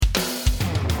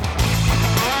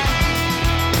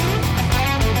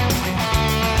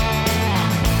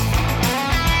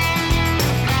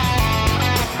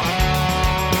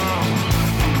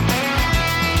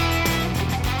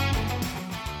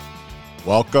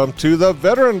Welcome to the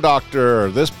Veteran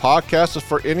Doctor. This podcast is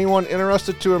for anyone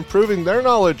interested to improving their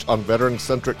knowledge on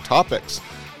veteran-centric topics.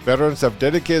 Veterans have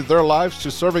dedicated their lives to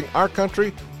serving our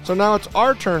country, so now it's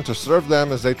our turn to serve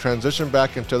them as they transition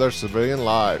back into their civilian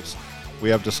lives. We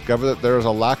have discovered that there is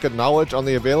a lack of knowledge on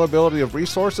the availability of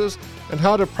resources and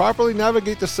how to properly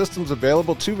navigate the systems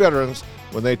available to veterans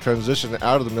when they transition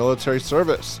out of the military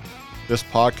service. This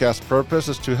podcast's purpose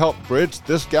is to help bridge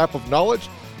this gap of knowledge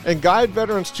and guide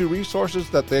veterans to resources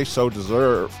that they so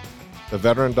deserve. The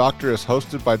Veteran Doctor is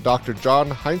hosted by Dr. John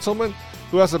Heinzelman,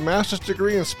 who has a master's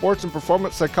degree in sports and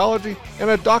performance psychology and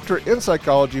a doctorate in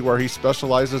psychology where he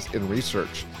specializes in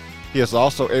research. He is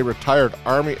also a retired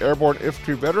Army Airborne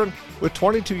Infantry veteran with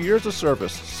 22 years of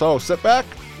service. So sit back,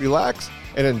 relax,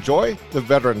 and enjoy the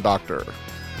Veteran Doctor.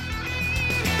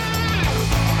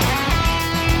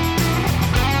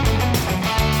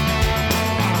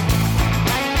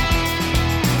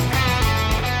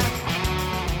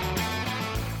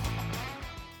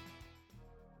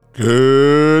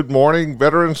 Good morning,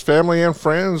 veterans, family, and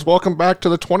friends. Welcome back to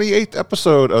the 28th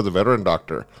episode of the Veteran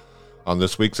Doctor. On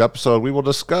this week's episode, we will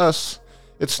discuss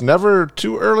it's never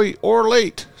too early or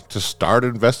late to start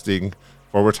investing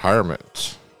for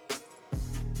retirement.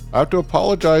 I have to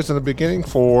apologize in the beginning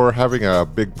for having a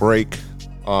big break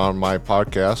on my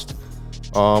podcast.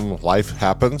 Life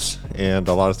happens, and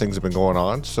a lot of things have been going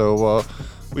on, so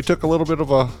we took a little bit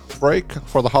of a break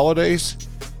for the holidays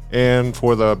and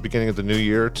for the beginning of the new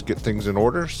year to get things in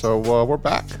order. So we're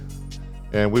back,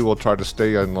 and we will try to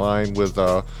stay in line with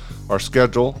our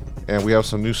schedule, and we have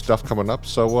some new stuff coming up,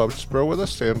 so just bear with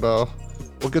us, and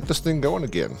we'll get this thing going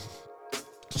again.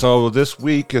 So this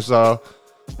week is our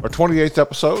 28th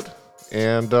episode,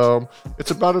 and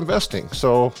it's about investing.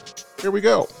 So here we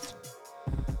go.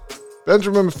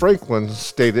 Benjamin Franklin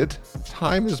stated,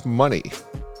 "Time is money."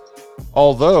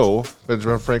 Although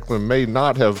Benjamin Franklin may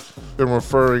not have been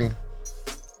referring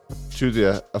to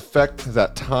the effect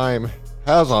that time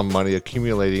has on money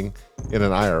accumulating in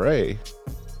an IRA,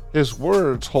 his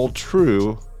words hold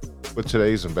true with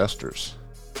today's investors.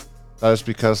 That is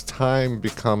because time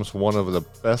becomes one of the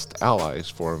best allies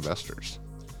for investors.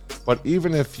 But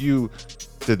even if you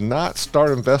did not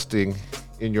start investing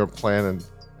in your plan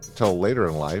until later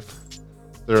in life,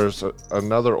 there's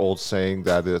another old saying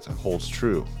that it holds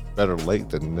true: better late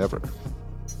than never.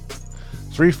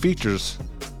 3 features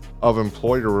of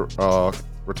employer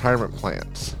retirement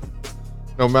plans.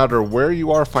 No matter where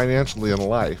you are financially in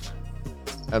life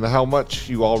and how much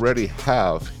you already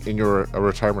have in your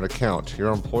retirement account,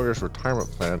 your employer's retirement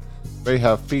plan may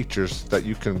have features that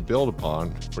you can build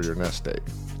upon for your nest egg.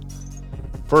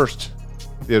 First,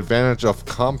 the advantage of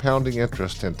compounding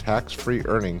interest and tax-free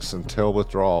earnings until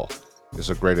withdrawal is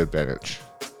a great advantage.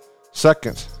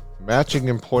 Second, matching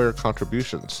employer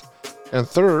contributions. And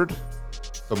third,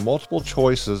 the multiple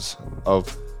choices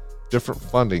of different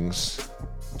fundings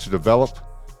to develop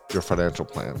your financial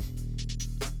plan.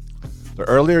 The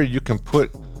earlier you can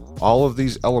put all of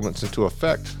these elements into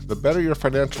effect, the better your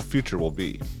financial future will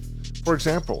be. For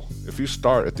example, if you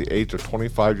start at the age of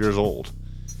 25 years old,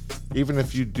 even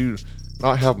if you do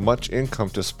not have much income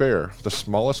to spare, the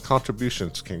smallest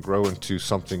contributions can grow into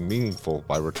something meaningful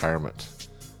by retirement.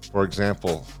 For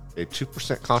example, a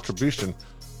 2% contribution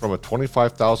from a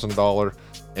 $25,000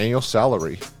 annual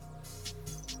salary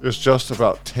is just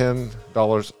about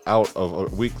 $10 out of a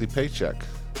weekly paycheck.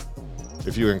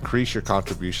 If you increase your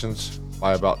contributions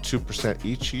by about 2%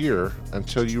 each year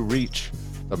until you reach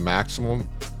the maximum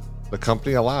the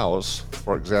company allows,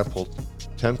 for example,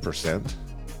 10%,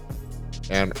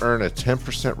 and earn a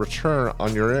 10% return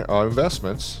on your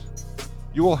investments,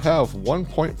 you will have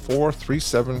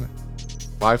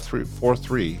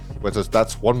 $1.4375343,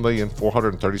 that's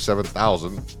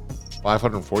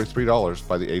 $1,437,543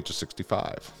 by the age of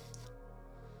 65.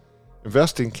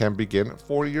 Investing can begin at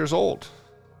 40 years old.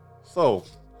 So,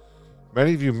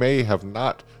 many of you may have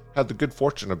not had the good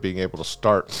fortune of being able to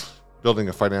start building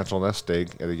a financial nest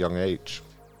egg at a young age.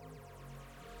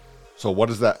 So what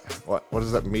does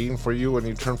that mean for you when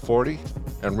you turn 40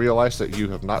 and realize that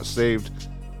you have not saved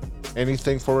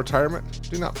anything for retirement?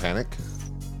 Do not panic.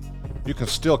 You can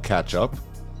still catch up,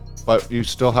 but you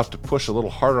still have to push a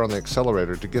little harder on the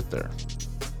accelerator to get there.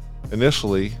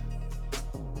 Initially,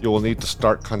 you will need to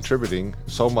start contributing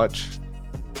as much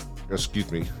as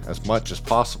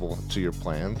possible to your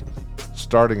plan,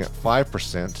 starting at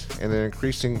 5% and then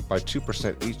increasing by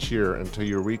 2% each year until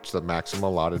you reach the maximum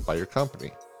allotted by your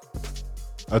company.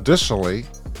 Additionally,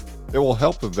 it will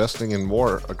help investing in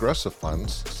more aggressive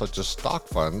funds, such as stock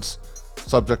funds,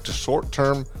 subject to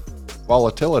short-term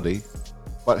volatility,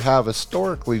 but have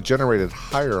historically generated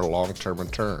higher long-term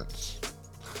returns.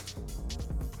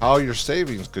 how your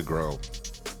savings could grow.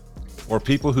 For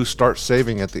people who start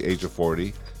saving at the age of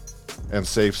 40 and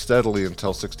save steadily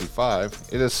until 65,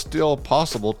 it is still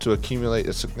possible to accumulate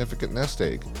a significant nest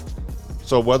egg.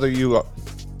 So whether you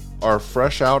are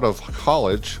fresh out of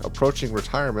college, approaching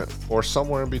retirement, or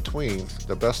somewhere in between,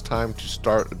 the best time to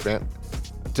start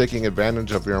taking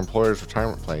advantage of your employer's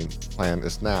retirement plan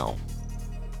is now.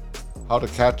 How to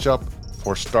catch up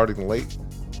for starting late,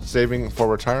 saving for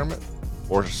retirement,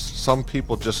 or some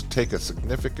people just take a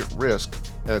significant risk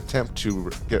and attempt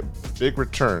to get big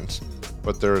returns,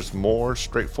 but there's more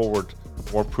straightforward,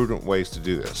 more prudent ways to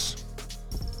do this.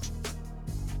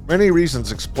 Many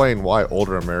reasons explain why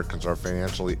older Americans are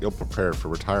financially ill-prepared for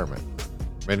retirement.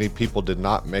 Many people did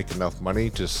not make enough money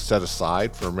to set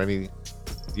aside for many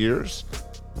years.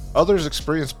 Others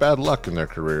experienced bad luck in their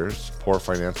careers, poor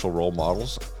financial role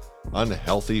models,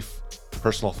 unhealthy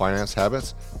personal finance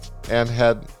habits, and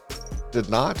did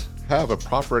not have a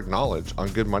proper knowledge on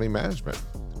good money management.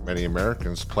 Many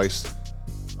Americans place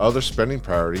other spending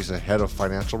priorities ahead of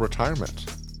financial retirement.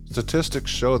 Statistics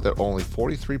show that only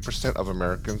 43% of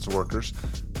Americans workers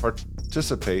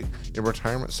participate in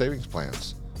retirement savings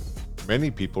plans.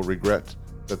 Many people regret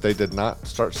that they did not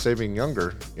start saving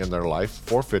younger in their life,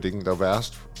 forfeiting the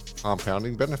vast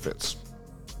compounding benefits.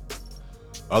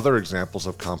 Other examples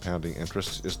of compounding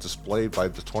interest is displayed by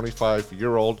the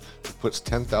 25-year-old who puts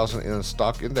 $10,000 in a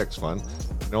stock index fund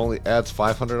and only adds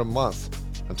 $500 a month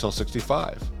until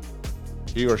 65.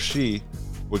 He or she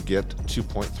would get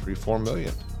 $2.34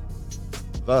 million.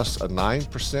 Thus, a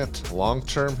 9%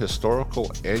 long-term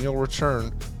historical annual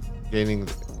return gaining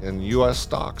in U.S.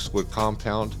 stocks would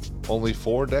compound only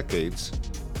 4 decades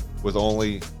with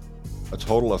only a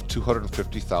total of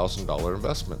 $250,000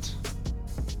 investment.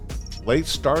 Late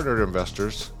starter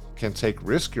investors can take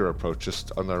riskier approaches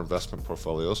on their investment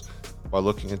portfolios by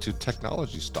looking into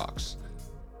technology stocks,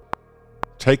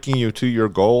 taking you to your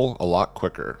goal a lot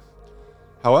quicker.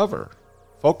 However,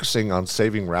 focusing on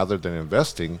saving rather than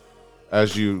investing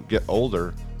as you get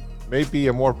older may be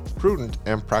a more prudent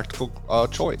and practical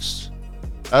choice.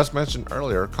 As mentioned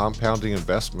earlier, compounding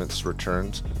investments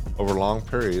returns over long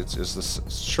periods is the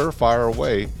surefire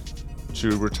way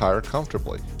to retire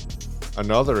comfortably.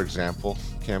 Another example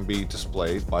can be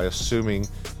displayed by assuming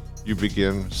you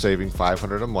begin saving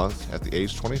 $500 a month at the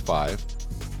age 25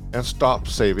 and stop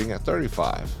saving at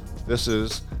 35. This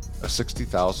is a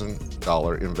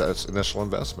 $60,000 initial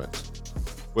investment.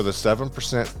 With a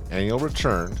 7% annual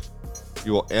return,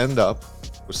 you will end up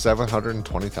with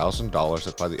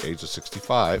 $720,000 by the age of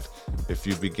 65 if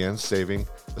you begin saving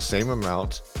the same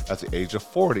amount at the age of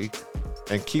 40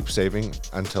 and keep saving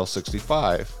until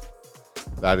 65.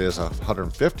 That is a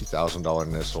 $150,000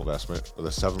 initial investment. With a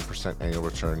 7% annual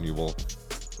return, you will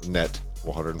net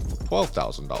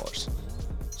 $412,000.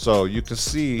 So you can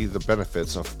see the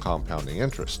benefits of compounding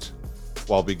interest.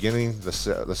 While beginning the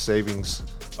savings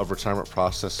of retirement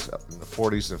process in the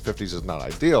 40s and 50s is not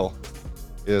ideal,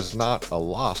 it is not a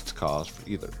lost cause for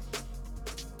either.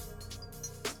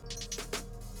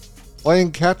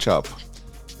 Playing catch up.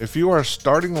 If you are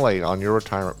starting late on your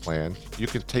retirement plan, you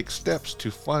can take steps to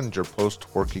fund your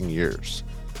post-working years.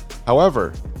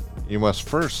 However, you must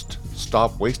first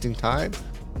stop wasting time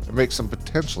and make some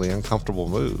potentially uncomfortable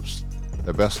moves.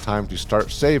 The best time to start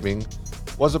saving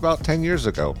was about 10 years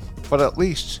ago, but at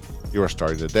least you are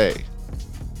starting today.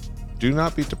 Do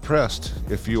not be depressed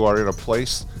if you are in a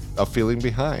place of feeling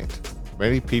behind.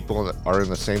 Many people that are in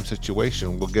the same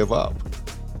situation will give up,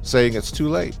 saying it's too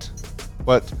late.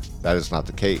 But that is not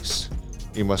the case.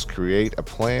 You must create a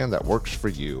plan that works for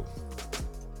you.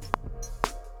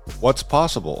 What's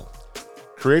possible?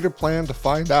 Create a plan to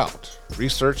find out.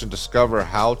 Research and discover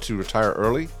how to retire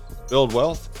early, build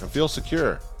wealth, and feel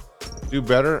secure. Do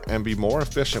better and be more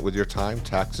efficient with your time,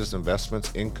 taxes,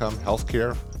 investments, income,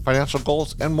 healthcare, financial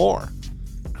goals, and more.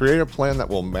 Create a plan that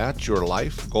will match your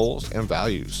life goals and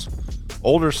values.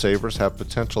 Older savers have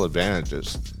potential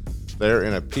advantages. They're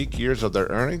in a peak years of their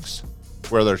earnings,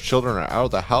 where their children are out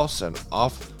of the house and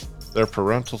off their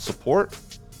parental support.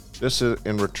 This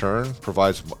in return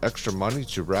provides extra money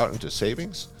to route into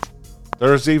savings.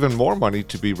 There is even more money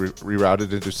to be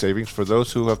rerouted into savings for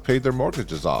those who have paid their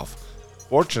mortgages off.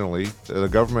 Fortunately, the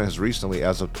government has recently,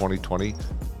 as of 2020,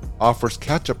 offers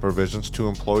catch-up provisions to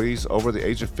employees over the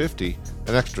age of 50,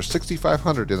 an extra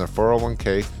 $6,500 in their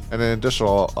 401k, and an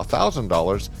additional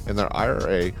 $1,000 in their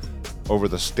IRA over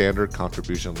the standard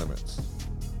contribution limits.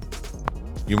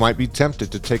 You might be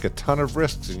tempted to take a ton of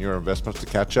risks in your investments to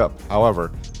catch up.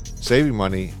 However, saving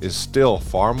money is still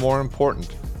far more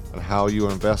important than how you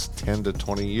invest 10 to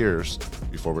 20 years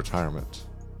before retirement.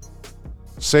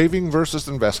 Saving versus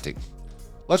investing.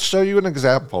 Let's show you an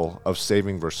example of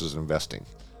saving versus investing.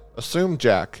 Assume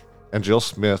Jack and Jill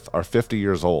Smith are 50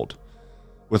 years old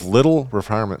with little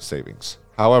retirement savings.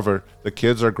 However, the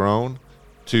kids are grown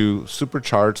to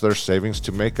supercharge their savings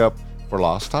to make up for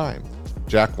lost time.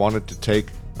 Jack wanted to take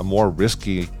a more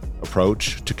risky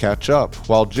approach to catch up,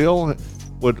 while Jill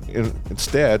would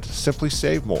instead simply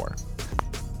save more.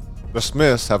 The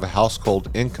Smiths have a household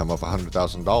income of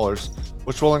 $100,000,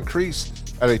 which will increase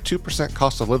at a 2%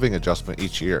 cost of living adjustment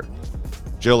each year.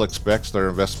 Jill expects their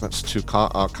investments to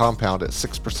compound at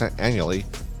 6% annually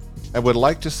and would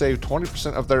like to save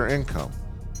 20% of their income.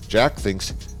 Jack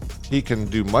thinks he can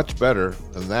do much better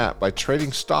than that by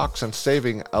trading stocks and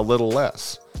saving a little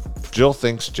less. Jill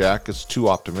thinks Jack is too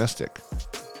optimistic.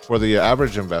 For the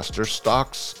average investor,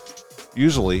 stocks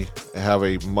usually have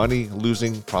a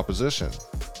money-losing proposition.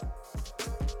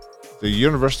 The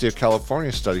University of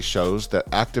California study shows that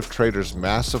active traders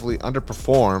massively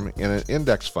underperform in an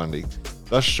index funding,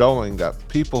 thus showing that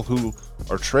people who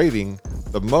are trading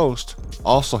the most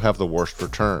also have the worst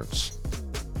returns.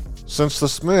 Since the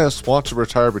Smiths want to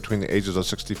retire between the ages of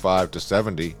 65 to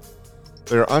 70,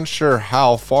 they are unsure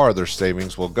how far their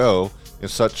savings will go in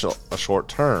such a short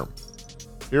term.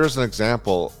 Here is an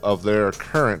example of their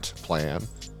current plan,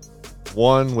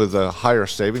 one with a higher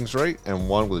savings rate and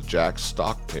one with Jack's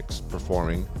stock picks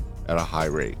performing at a high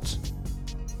rate.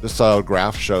 This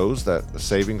graph shows that the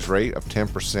savings rate of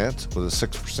 10% with a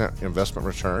 6% investment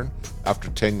return after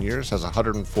 10 years has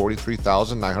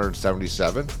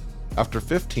 $143,977. After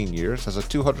 15 years has a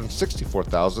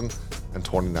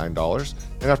 $264,029,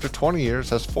 and after 20 years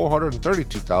has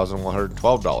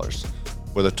 $432,112.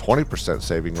 With a 20%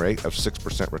 saving rate of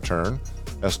 6% return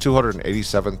has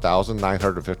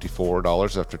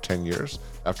 $287,954 after 10 years.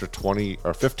 After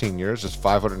 15 years is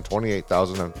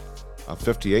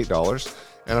 $528,058,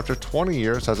 and after 20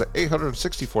 years has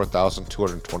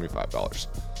 $864,225.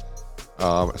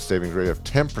 A savings rate of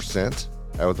 10%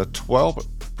 with a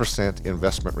 12%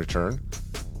 investment return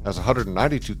has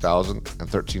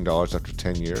 $192,013 after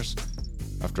 10 years.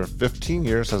 After 15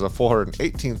 years has a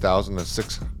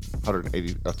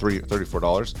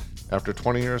 $418,634. After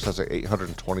 20 years has a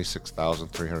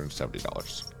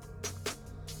 $826,370.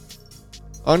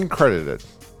 Uncredited.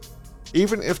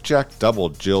 Even if Jack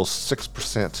doubled Jill's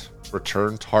 6%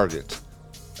 return target,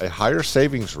 a higher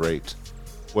savings rate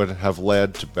would have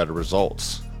led to better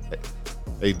results.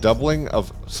 A doubling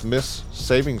of Smith's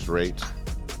savings rate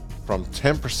from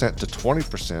 10% to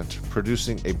 20%,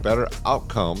 producing a better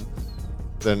outcome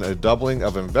than a doubling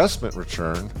of investment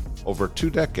return over 2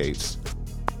 decades.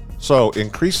 So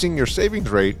increasing your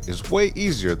savings rate is way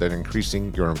easier than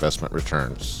increasing your investment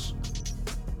returns.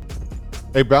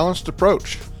 A balanced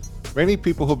approach. Many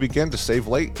people who begin to save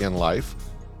late in life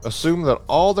assume that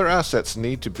all their assets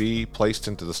need to be placed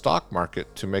into the stock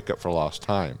market to make up for lost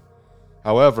time.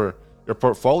 However, your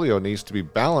portfolio needs to be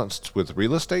balanced with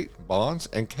real estate, bonds,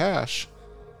 and cash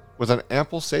with an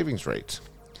ample savings rate.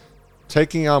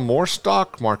 Taking on more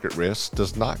stock market risk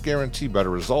does not guarantee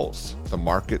better results. The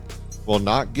market will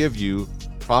not give you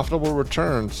profitable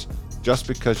returns just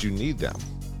because you need them.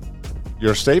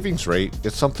 Your savings rate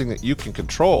is something that you can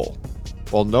control,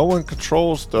 while no one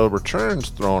controls the returns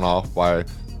thrown off by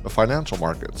the financial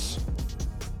markets.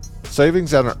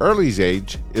 Savings at an early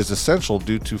age is essential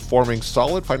due to forming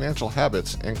solid financial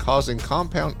habits and causing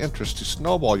compound interest to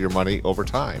snowball your money over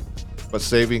time. But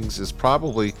savings is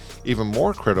probably even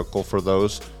more critical for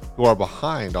those who are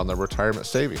behind on their retirement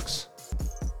savings.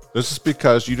 This is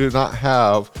because you do not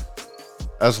have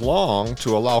as long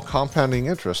to allow compounding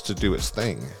interest to do its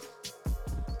thing.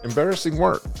 Embarrassing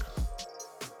work.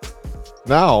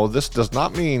 Now, this does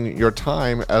not mean your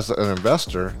time as an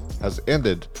investor has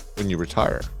ended when you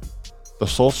retire. The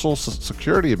Social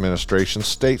Security Administration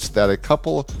states that a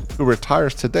couple who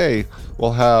retires today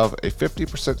will have a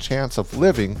 50% chance of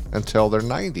living until they're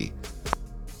 90.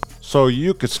 So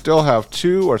you could still have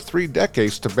 2 or 3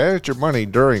 decades to manage your money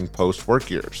during post-work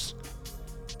years.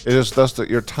 It is thus that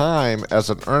your time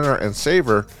as an earner and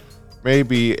saver may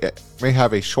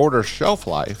have a shorter shelf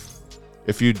life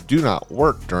if you do not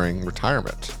work during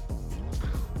retirement.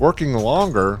 Working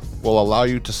longer will allow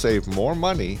you to save more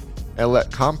money and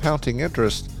let compounding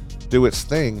interest do its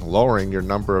thing, lowering your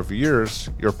number of years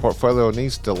your portfolio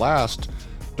needs to last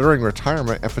during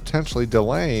retirement and potentially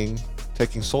delaying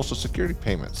taking Social Security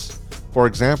payments. For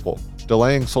example,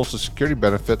 delaying Social Security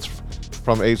benefits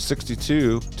from age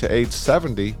 62 to age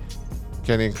 70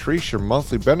 can increase your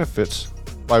monthly benefits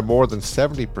by more than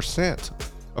 70%.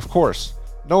 Of course,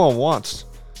 no one wants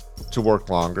to work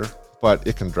longer, but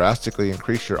it can drastically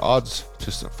increase your odds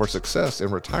for success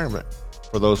in retirement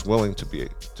for those willing to be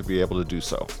able to do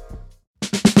so.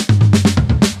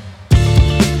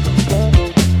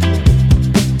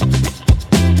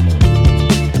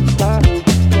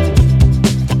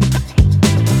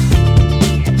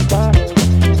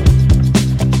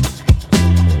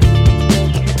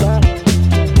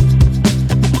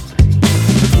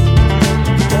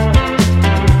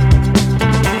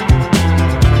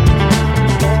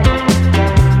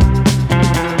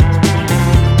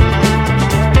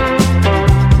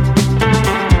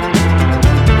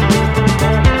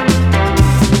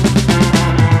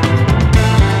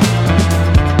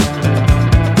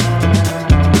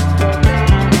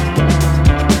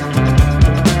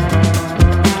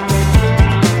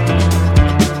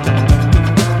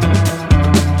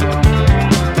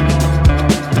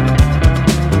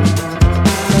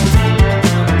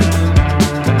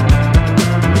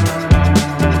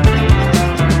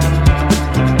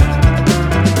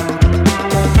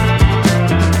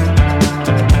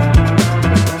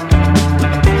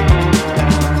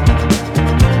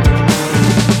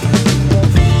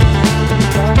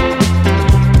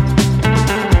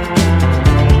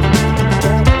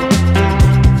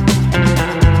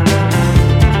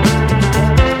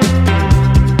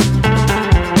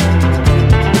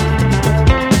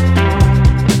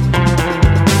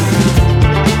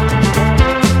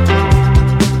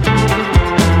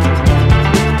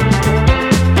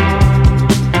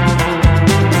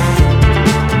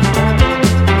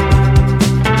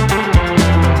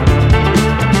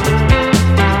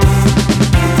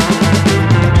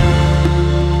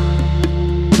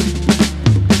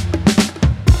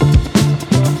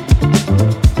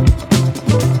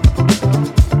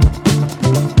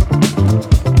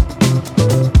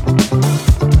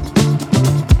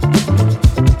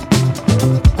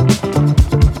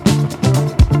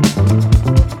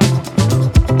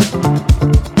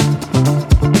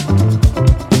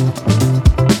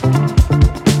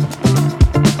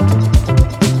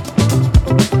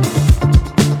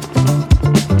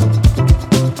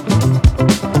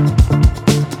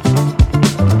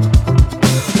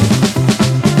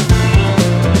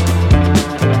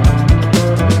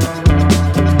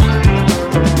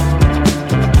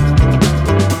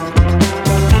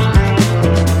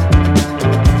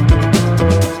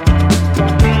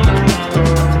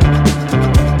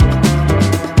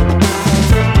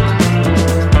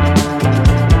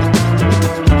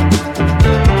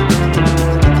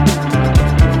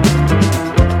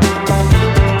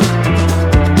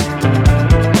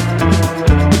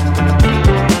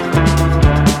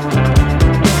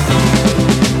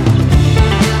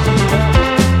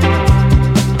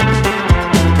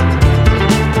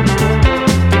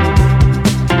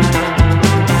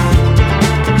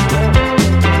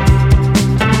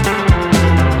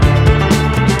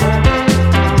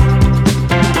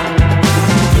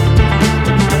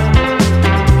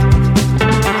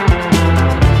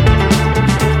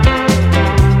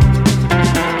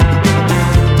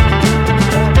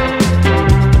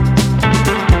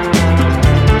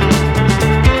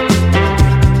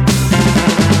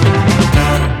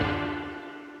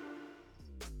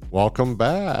 Welcome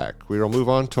back. We will move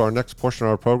on to our next portion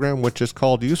of our program, which is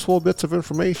called Useful Bits of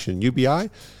Information, UBI,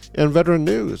 and Veteran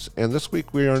News. And this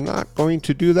week we are not going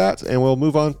to do that, and we'll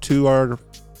move on to our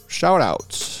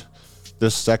shout-outs.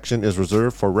 This section is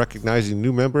reserved for recognizing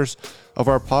new members of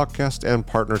our podcast and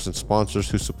partners and sponsors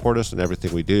who support us in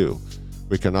everything we do.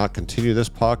 We cannot continue this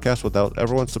podcast without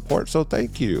everyone's support, so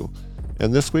thank you.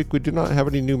 And this week we do not have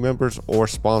any new members or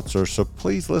sponsors, so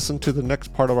please listen to the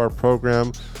next part of our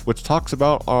program, which talks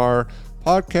about our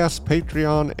podcast,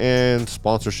 Patreon, and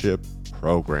sponsorship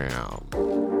program.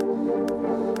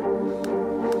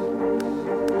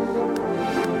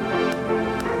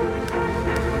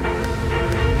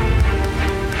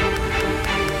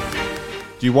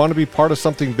 Do you want to be part of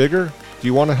something bigger? Do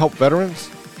you want to help veterans?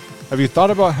 Have you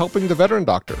thought about helping the Veteran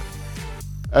Doctor?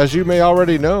 As you may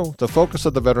already know, the focus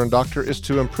of the Veteran Doctor is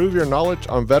to improve your knowledge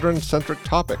on veteran-centric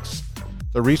topics.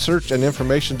 The research and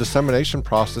information dissemination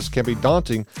process can be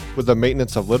daunting with the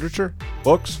maintenance of literature,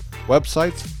 books,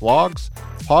 websites, blogs,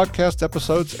 podcast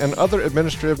episodes, and other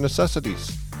administrative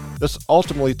necessities. This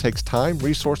ultimately takes time,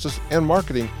 resources, and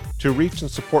marketing to reach and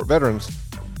support veterans,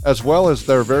 as well as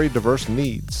their very diverse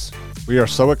needs. We are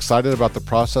so excited about the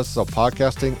process of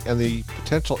podcasting and the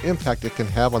potential impact it can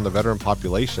have on the veteran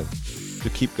population. To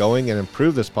keep going and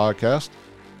improve this podcast,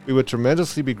 we would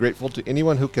tremendously be grateful to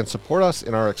anyone who can support us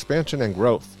in our expansion and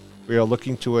growth. We are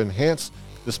looking to enhance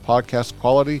this podcast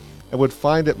quality and would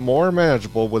find it more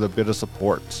manageable with a bit of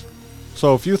support.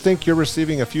 So if you think you're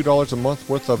receiving a few dollars a month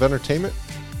worth of entertainment,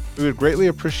 we would greatly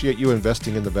appreciate you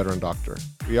investing in the Veteran Doctor.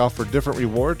 We offer different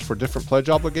rewards for different pledge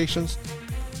obligations,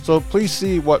 so please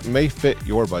see what may fit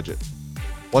your budget.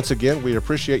 Once again, we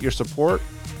appreciate your support.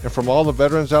 And from all the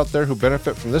veterans out there who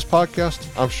benefit from this podcast,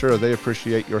 I'm sure they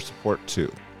appreciate your support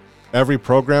too. Every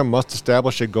program must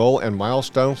establish a goal and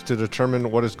milestones to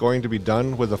determine what is going to be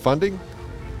done with the funding.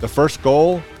 The first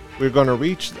goal we're going to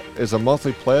reach is a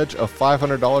monthly pledge of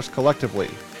 $500 collectively.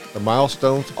 The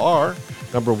milestones are,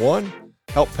 number 1,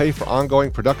 help pay for ongoing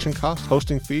production costs,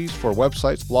 hosting fees for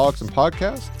websites, blogs, and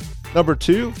podcasts. Number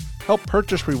 2, help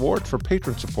purchase rewards for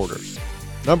patron supporters.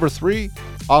 Number 3,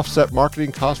 offset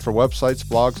marketing costs for websites,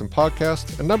 blogs, and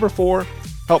podcasts. And number 4,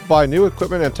 help buy new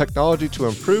equipment and technology to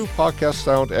improve podcast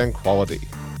sound and quality.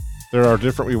 There are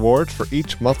different rewards for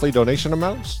each monthly donation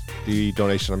amounts. The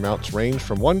donation amounts range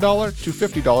from $1 to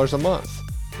 $50 a month.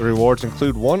 The rewards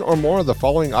include one or more of the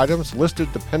following items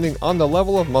listed depending on the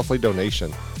level of monthly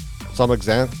donation. Some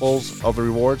examples of the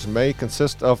rewards may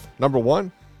consist of, number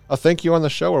 1, a thank you on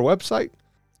the show or website.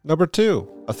 Number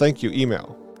 2, a thank you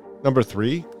email. Number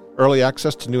 3, early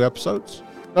access to new episodes.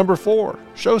 Number 4,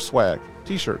 show swag,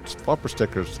 t-shirts, bumper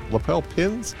stickers, lapel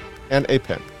pins, and a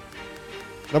pen.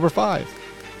 Number 5,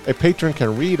 a patron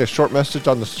can read a short message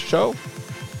on the show.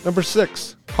 Number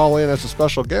 6, call in as a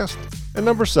special guest. And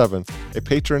number 7, a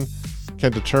patron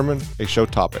can determine a show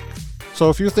topic.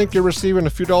 So if you think you're receiving a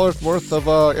few dollars worth of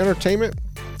entertainment,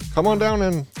 come on down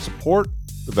and support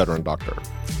the Veteran Doctor.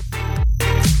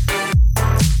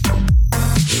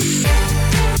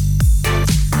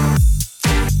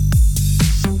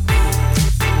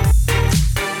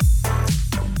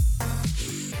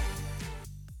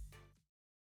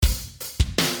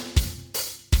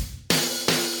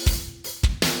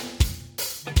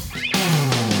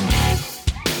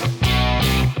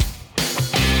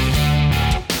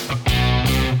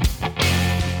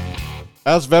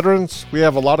 As veterans, we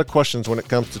have a lot of questions when it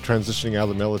comes to transitioning out of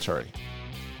the military.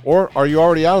 Or are you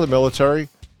already out of the military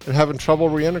and having trouble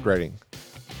reintegrating?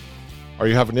 Are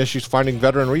you having issues finding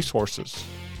veteran resources?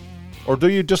 Or do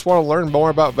you just want to learn more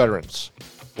about veterans?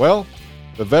 Well,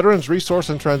 the Veterans Resource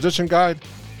and Transition Guide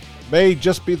may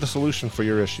just be the solution for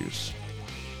your issues.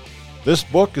 This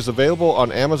book is available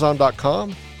on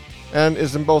Amazon.com and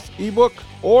is in both ebook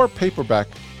or paperback.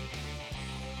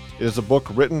 It is a book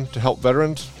written to help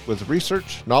veterans with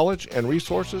research, knowledge, and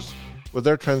resources with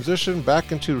their transition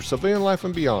back into civilian life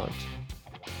and beyond.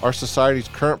 Our society's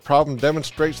current problem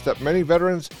demonstrates that many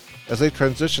veterans, as they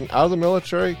transition out of the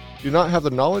military, do not have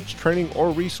the knowledge, training, or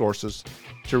resources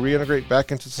to reintegrate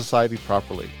back into society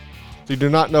properly. They do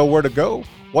not know where to go,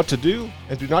 what to do,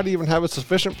 and do not even have a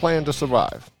sufficient plan to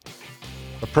survive.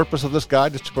 The purpose of this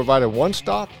guide is to provide a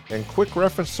one-stop and quick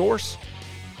reference source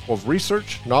of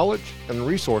research, knowledge, and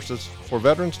resources for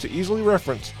veterans to easily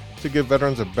reference to give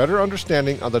veterans a better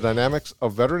understanding of the dynamics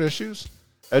of veteran issues,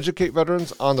 educate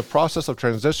veterans on the process of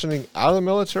transitioning out of the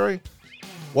military,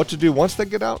 what to do once they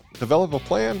get out, develop a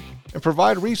plan, and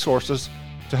provide resources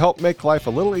to help make life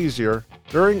a little easier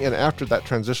during and after that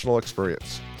transitional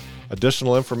experience.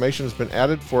 Additional information has been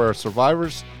added for our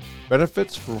survivors'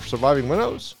 benefits for surviving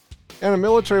widows, and a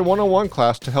military 101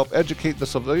 class to help educate the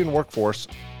civilian workforce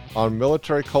on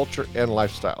military culture and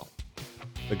lifestyle.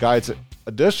 The guide's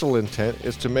additional intent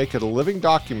is to make it a living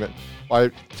document by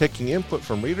taking input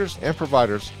from readers and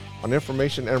providers on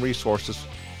information and resources,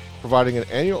 providing an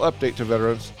annual update to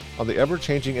veterans on the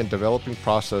ever-changing and developing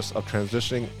process of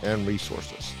transitioning and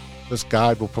resources. This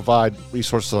guide will provide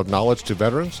resources of knowledge to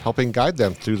veterans, helping guide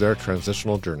them through their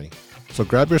transitional journey. So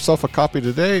grab yourself a copy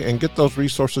today and get those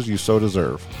resources you so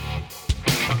deserve.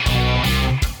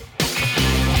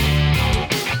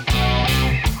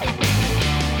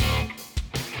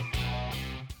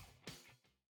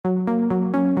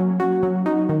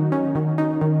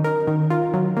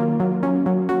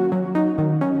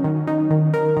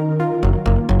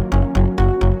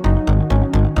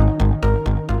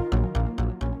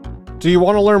 Do you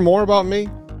want to learn more about me?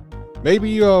 Maybe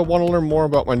you want to learn more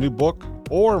about my new book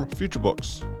or future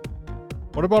books.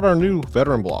 What about our new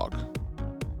veteran blog?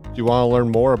 Do you want to learn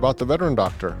more about the Veteran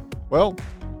Doctor? Well,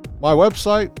 my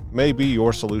website may be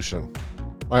your solution.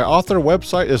 My author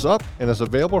website is up and is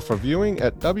available for viewing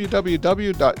at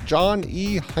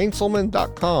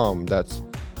www.johneheinzelman.com. That's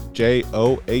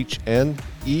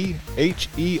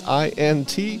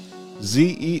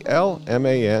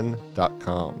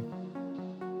JOHNEHEINTZELMAN.com.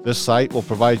 This site will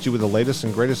provide you with the latest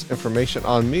and greatest information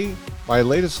on me, my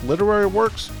latest literary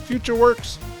works, future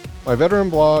works, my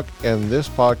veteran blog, and this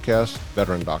podcast,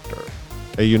 Veteran Doctor.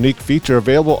 A unique feature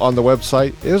available on the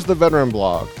website is the Veteran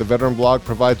Blog. The Veteran Blog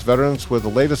provides veterans with the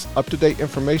latest up-to-date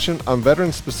information on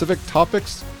veteran-specific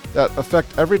topics that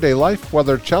affect everyday life,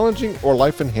 whether challenging or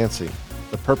life-enhancing.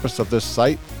 The purpose of this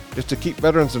site is to keep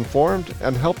veterans informed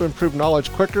and help improve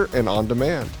knowledge quicker and on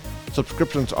demand.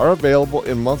 Subscriptions are available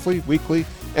in monthly, weekly,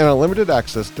 and unlimited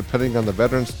access depending on the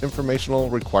veteran's informational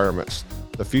requirements.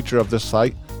 The future of this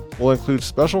site will include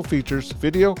special features,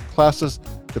 video, classes,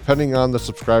 depending on the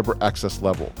subscriber access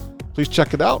level. Please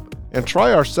check it out and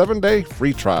try our 7-day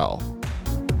free trial.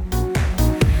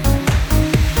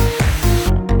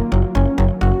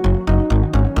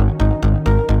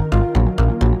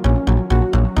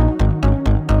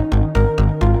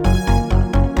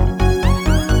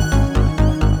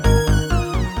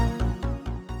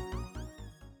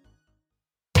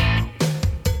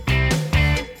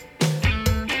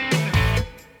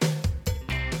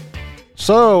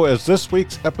 So, as this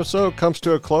week's episode comes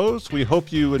to a close, we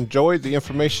hope you enjoyed the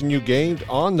information you gained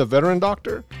on the Veteran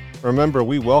Doctor. Remember,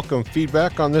 we welcome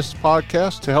feedback on this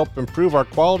podcast to help improve our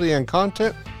quality and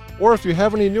content, or if you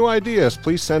have any new ideas,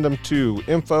 please send them to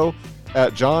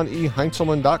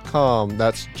info@johneheinzelman.com.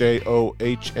 That's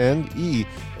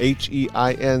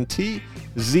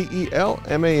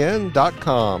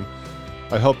JOHNEHEINTZELMAN.com.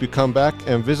 I hope you come back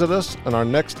and visit us on our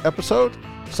next episode.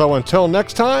 So until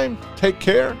next time, take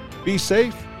care, be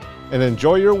safe, and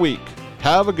enjoy your week.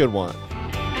 Have a good one.